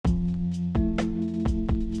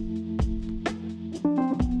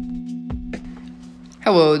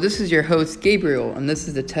Hello, this is your host Gabriel, and this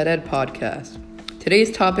is the TED Ed podcast. Today's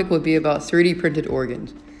topic will be about 3D printed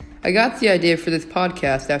organs. I got the idea for this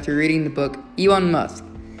podcast after reading the book Elon Musk,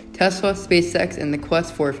 Tesla, SpaceX, and the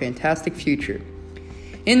Quest for a Fantastic Future.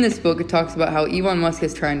 In this book, it talks about how Elon Musk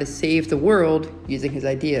is trying to save the world using his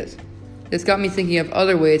ideas. This got me thinking of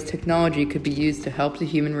other ways technology could be used to help the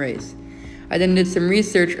human race. I then did some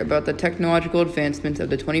research about the technological advancements of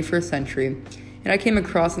the 21st century, and I came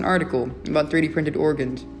across an article about 3D printed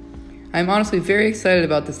organs. I am honestly very excited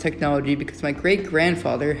about this technology because my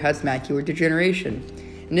great-grandfather has macular degeneration,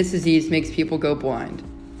 and this disease makes people go blind.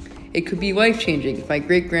 It could be life-changing if my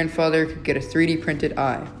great-grandfather could get a 3D printed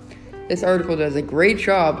eye. This article does a great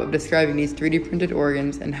job of describing these 3D printed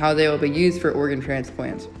organs and how they will be used for organ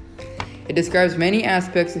transplants. It describes many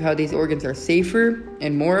aspects of how these organs are safer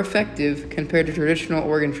and more effective compared to traditional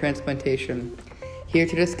organ transplantation. Here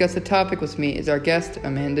to discuss the topic with me is our guest,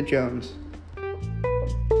 Amanda Jones.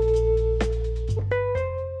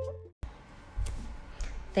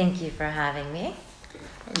 Thank you for having me.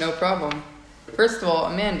 No problem. First of all,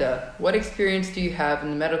 Amanda, what experience do you have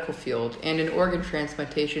in the medical field and in organ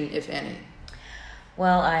transplantation, if any?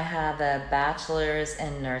 Well, I have a bachelor's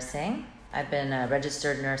in nursing. I've been a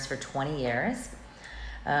registered nurse for 20 years.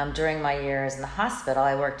 During my years in the hospital,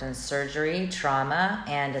 I worked in surgery, trauma,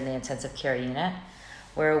 and in the intensive care unit,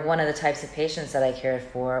 where one of the types of patients that I cared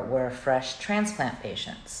for were fresh transplant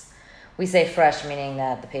patients. We say fresh, meaning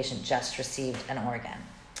that the patient just received an organ.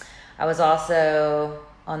 I was also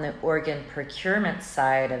on the organ procurement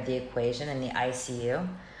side of the equation in the ICU.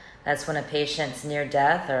 That's when a patient's near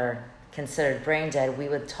death or considered brain dead, we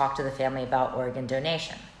would talk to the family about organ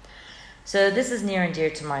donation. So this is near and dear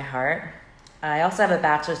to my heart. I also have a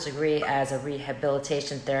bachelor's degree as a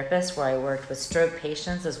rehabilitation therapist where I worked with stroke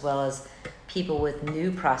patients as well as people with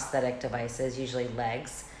new prosthetic devices, usually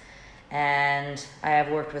legs. And I have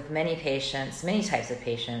worked with many patients, many types of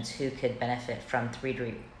patients who could benefit from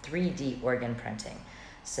 3D organ printing.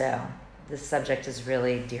 So this subject is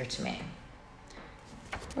really dear to me.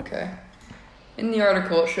 Okay. In the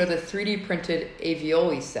article, it showed a 3D printed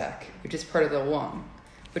alveoli sac, which is part of the lung,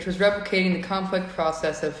 which was replicating the complex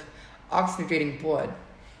process of oxygenating blood.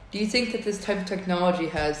 Do you think that this type of technology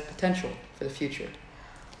has potential for the future?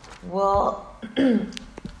 Well,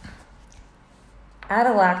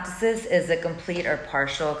 atelectasis is a complete or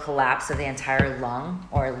partial collapse of the entire lung,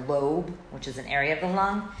 or lobe, which is an area of the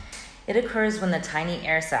lung. It occurs when the tiny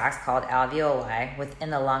air sacs, called alveoli,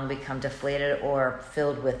 within the lung become deflated or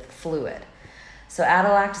filled with fluid. So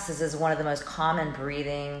atelectasis is one of the most common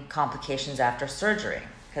breathing complications after surgery,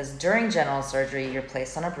 because during general surgery, you're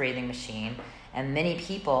placed on a breathing machine, and many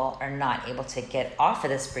people are not able to get off of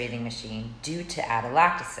this breathing machine due to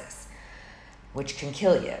atelectasis, which can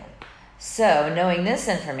kill you. So knowing this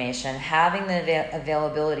information, having the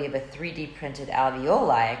availability of a 3D printed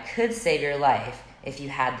alveoli could save your life if you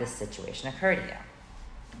had this situation occur to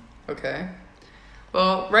you. Okay.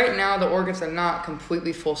 Well, right now the organs are not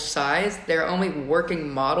completely full size. They're only working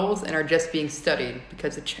models and are just being studied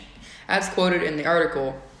because, as quoted in the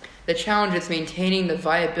article, the challenge is maintaining the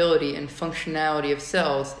viability and functionality of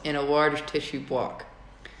cells in a large tissue block.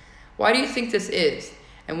 Why do you think this is?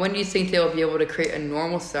 And when do you think they will be able to create a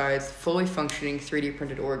normal-sized, fully functioning 3D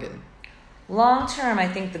printed organ? Long term, I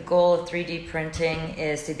think the goal of 3D printing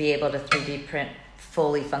is to be able to 3D print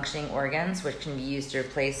fully functioning organs, which can be used to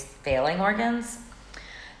replace failing organs.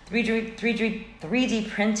 3D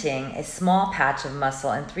printing a small patch of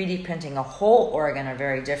muscle and 3D printing a whole organ are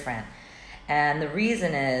very different. And the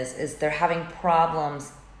reason is they're having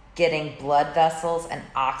problems getting blood vessels and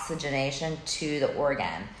oxygenation to the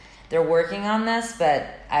organ. They're working on this, but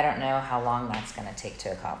I don't know how long that's going to take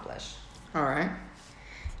to accomplish. All right.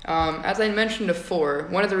 As I mentioned before,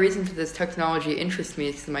 one of the reasons for this technology interests me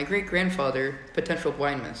is my great-grandfather's potential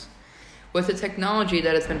blindness. With the technology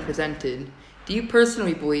that has been presented, do you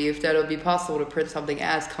personally believe that it would be possible to print something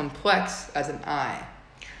as complex as an eye?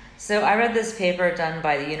 So I read this paper done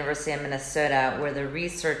by the University of Minnesota where the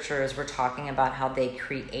researchers were talking about how they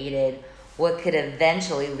created what could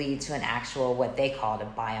eventually lead to an actual, what they called a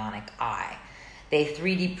bionic eye. They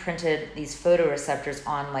 3D printed these photoreceptors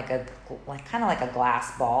on kind of like a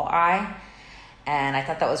glass ball eye. And I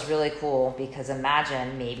thought that was really cool because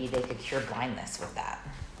imagine maybe they could cure blindness with that.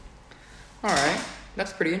 All right,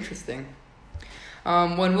 that's pretty interesting.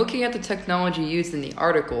 When looking at the technology used in the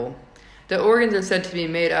article, the organs are said to be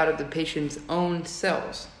made out of the patient's own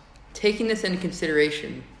cells. Taking this into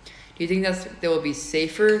consideration, do you think they will be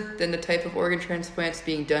safer than the type of organ transplants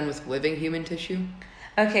being done with living human tissue?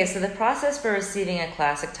 Okay, so the process for receiving a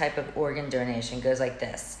classic type of organ donation goes like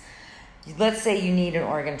this. let's say you need an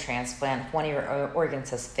organ transplant, one of your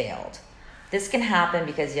organs has failed. This can happen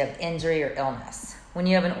because you have injury or illness. When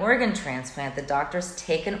you have an organ transplant, the doctors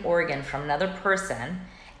take an organ from another person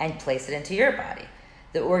and place it into your body.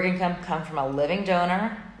 The organ can come from a living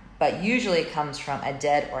donor, but usually it comes from a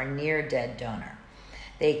dead or near dead donor.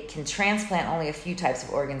 They can transplant only a few types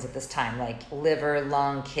of organs at this time, like liver,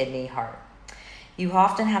 lung, kidney, heart. You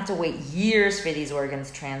often have to wait years for these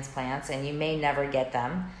organs transplants, and you may never get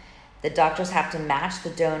them. The doctors have to match the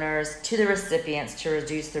donors to the recipients to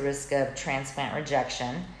reduce the risk of transplant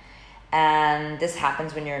rejection. And this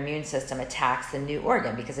happens when your immune system attacks the new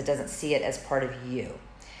organ because it doesn't see it as part of you.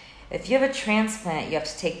 If you have a transplant, you have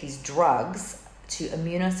to take these drugs to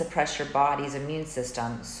immunosuppress your body's immune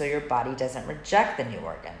system so your body doesn't reject the new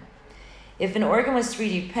organ. If an organ was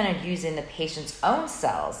 3D printed using the patient's own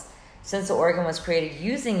cells, since the organ was created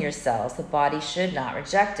using your cells, the body should not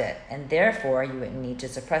reject it, and therefore you wouldn't need to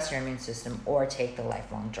suppress your immune system or take the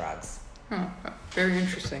lifelong drugs. Very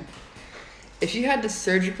interesting. If you had to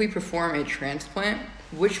surgically perform a transplant,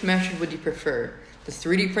 which method would you prefer? The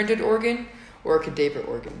 3D printed organ or a cadaver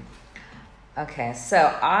organ? Okay,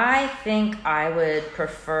 so I think I would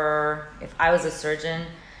prefer, if I was a surgeon,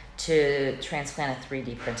 to transplant a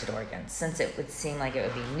 3D printed organ, since it would seem like it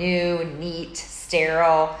would be new, neat,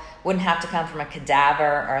 sterile, wouldn't have to come from a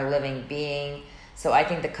cadaver or a living being. So I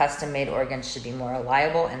think the custom-made organs should be more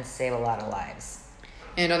reliable and save a lot of lives.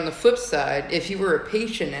 And on the flip side, if you were a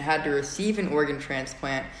patient and had to receive an organ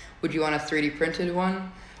transplant, would you want a 3D printed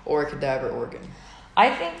one or a cadaver organ?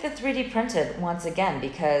 I think the 3D printed, once again,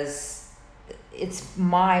 because it's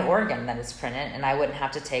my organ that is printed and I wouldn't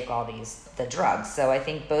have to take all the drugs. So I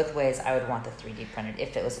think both ways I would want the 3D printed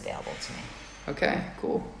if it was available to me. Okay,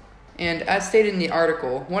 cool. And as stated in the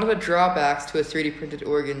article, one of the drawbacks to a 3D printed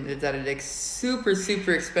organ is that it is super,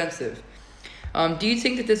 super expensive. Do you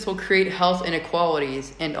think that this will create health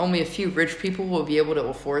inequalities and only a few rich people will be able to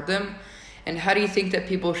afford them? And how do you think that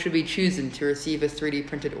people should be choosing to receive a 3D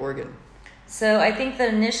printed organ? So I think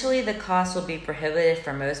that initially the cost will be prohibitive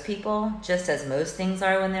for most people, just as most things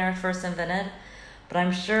are when they're first invented. But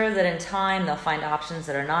I'm sure that in time they'll find options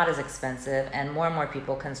that are not as expensive and more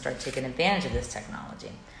people can start taking advantage of this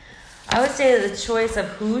technology. I would say that the choice of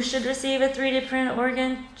who should receive a 3D printed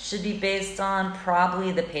organ should be based on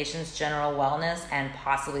probably the patient's general wellness and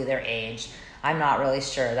possibly their age. I'm not really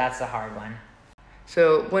sure. That's a hard one.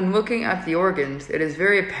 So when looking at the organs, it is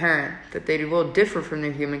very apparent that they will differ from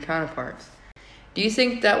their human counterparts. Do you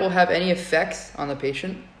think that will have any effects on the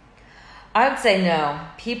patient? I would say no.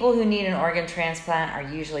 People who need an organ transplant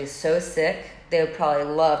are usually so sick, they would probably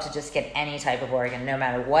love to just get any type of organ, no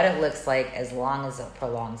matter what it looks like, as long as it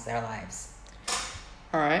prolongs their lives.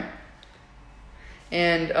 All right.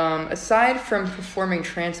 And aside from performing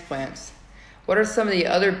transplants, what are some of the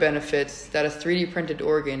other benefits that a 3D printed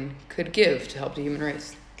organ could give to help the human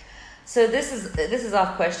race? So this is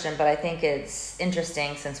off question, but I think it's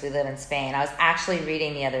interesting since we live in Spain. I was actually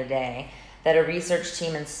reading the other day that a research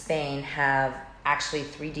team in Spain have actually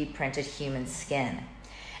 3D printed human skin.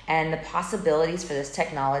 And the possibilities for this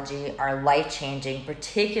technology are life-changing,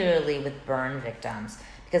 particularly with burn victims,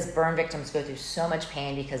 because burn victims go through so much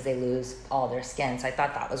pain because they lose all their skin. So I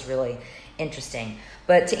thought that was really interesting.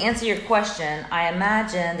 But to answer your question, I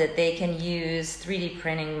imagine that they can use 3D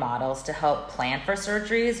printing models to help plan for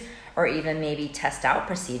surgeries or even maybe test out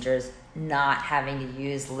procedures, not having to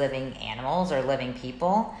use living animals or living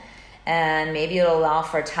people. And maybe it'll allow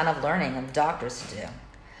for a ton of learning of doctors to do.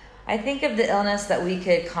 I think of the illness that we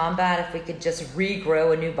could combat if we could just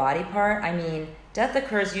regrow a new body part. I mean, death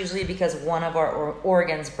occurs usually because one of our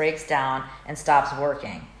organs breaks down and stops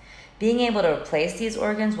working. Being able to replace these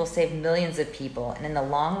organs will save millions of people and in the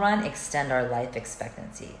long run extend our life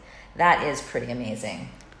expectancy. That is pretty amazing.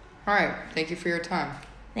 All right. Thank you for your time.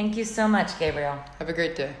 Thank you so much, Gabriel. Have a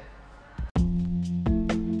great day.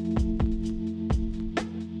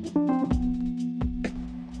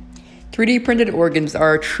 "3D printed organs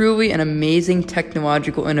are truly an amazing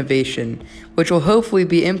technological innovation, which will hopefully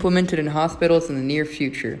be implemented in hospitals in the near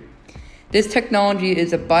future. This technology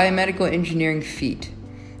is a biomedical engineering feat.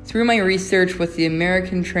 Through my research with the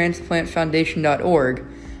AmericanTransplantFoundation.org,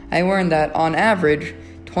 I learned that, on average,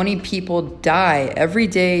 20 people die every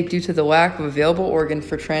day due to the lack of available organs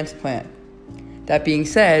for transplant. That being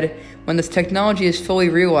said, when this technology is fully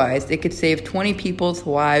realized, it could save 20 people's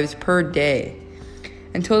lives per day.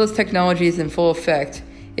 Until this technology is in full effect,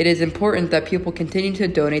 it is important that people continue to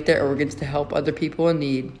donate their organs to help other people in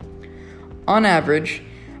need. On average,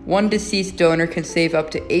 one deceased donor can save up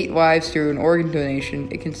to 8 lives through an organ donation.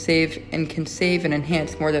 It can save and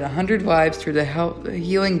enhance more than 100 lives through the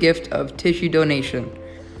healing gift of tissue donation.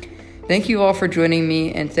 Thank you all for joining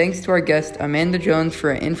me, and thanks to our guest Amanda Jones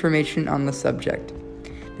for information on the subject.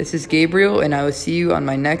 This is Gabriel, and I will see you on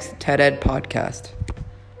my next TED Ed podcast.